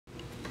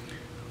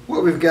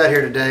What we've got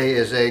here today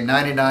is a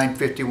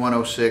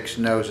 995106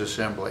 nose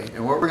assembly,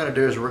 and what we're going to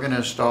do is we're going to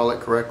install it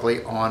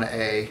correctly on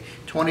a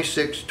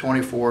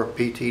 2624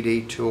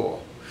 PTD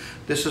tool.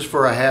 This is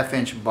for a 1/2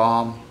 inch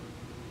BOM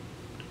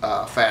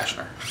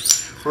fastener.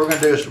 What we're going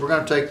to do is we're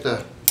going to take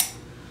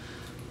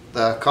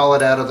the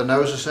collet out of the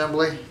nose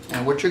assembly,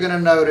 and what you're going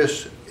to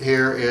notice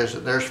here is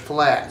that there's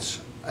flats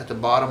at the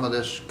bottom of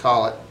this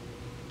collet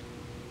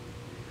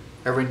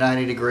every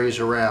 90 degrees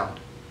around.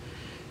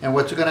 And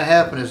what's going to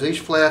happen is these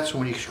flats,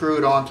 when you screw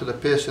it onto the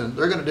piston,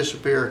 they're going to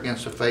disappear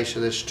against the face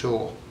of this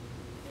tool.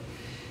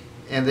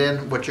 And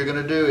then what you're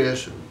going to do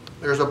is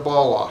there's a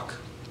ball lock.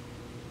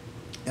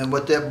 And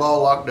what that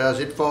ball lock does,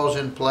 it falls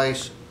in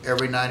place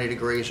every 90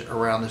 degrees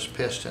around this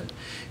piston.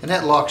 And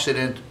that locks it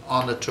in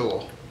on the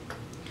tool.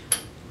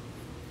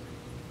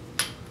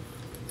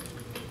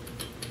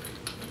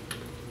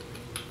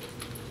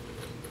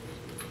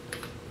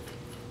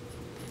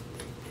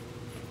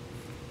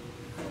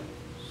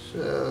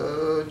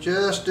 So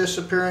just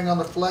disappearing on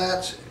the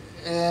flats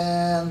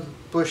and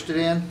pushed it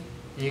in.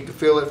 You can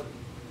feel it,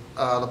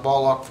 the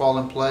ball lock fall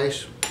in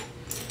place.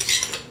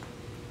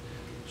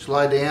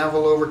 Slide the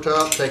anvil over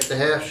top, take the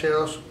half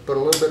shells, put a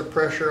little bit of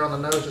pressure on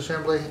the nose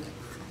assembly.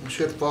 It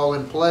should fall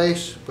in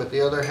place. Put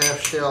the other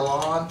half shell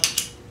on.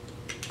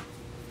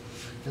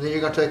 And then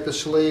you're going to take the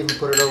sleeve and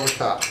put it over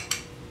top.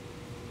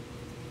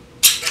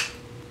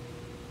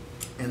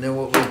 And then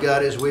what we've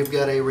got is we've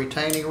got a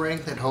retaining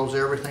ring that holds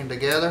everything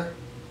together.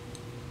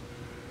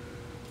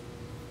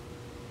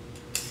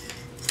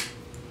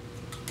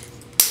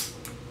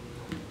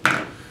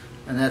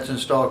 And that's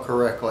installed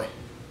correctly.